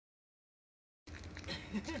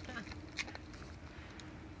We've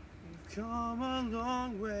come a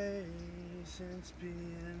long way since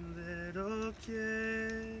being little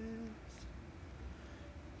kids.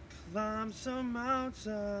 Climbed some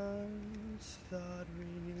mountains, thought we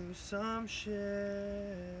knew some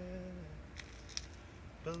shit.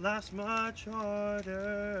 But life's much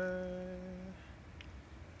harder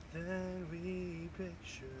than we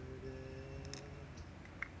pictured it.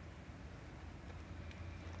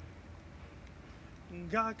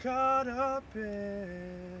 Got caught up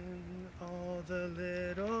in all the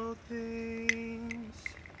little things,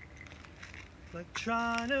 like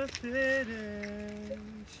trying to fit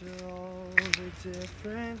into all the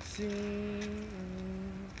different scenes.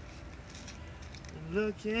 And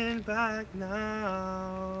looking back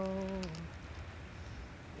now,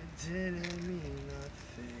 it didn't mean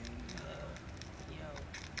nothing.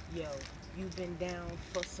 Yo, you've been down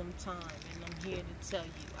for some time, and I'm here to tell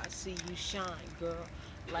you, I see you shine, girl,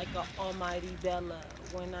 like an almighty Bella.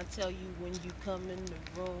 When I tell you, when you come in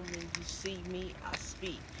the room and you see me, I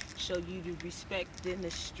speak. Show you the respect in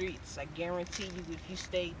the streets. I guarantee you, if you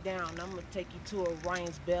stay down, I'm gonna take you to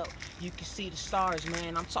Orion's belt. You can see the stars,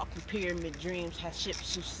 man. I'm talking pyramid dreams, have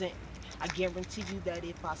ships who sent. I guarantee you that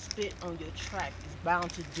if I spit on your track, it's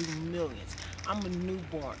bound to do millions. I'm a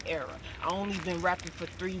newborn era. I only been rapping for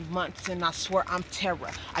 3 months, and I swear I'm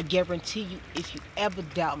terror. I guarantee you, if you ever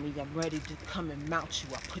doubt me, I'm ready to come and mount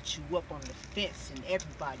you. I put you up on the fence, and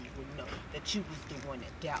everybody would know that you was the one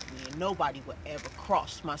that doubt me, and nobody would ever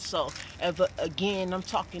cross my soul ever again. I'm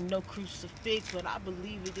talking no crucifix, but I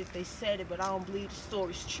believe it if they said it, but I don't believe the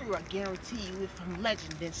story's true. I guarantee you, if I'm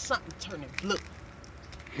legend, then something turning blue.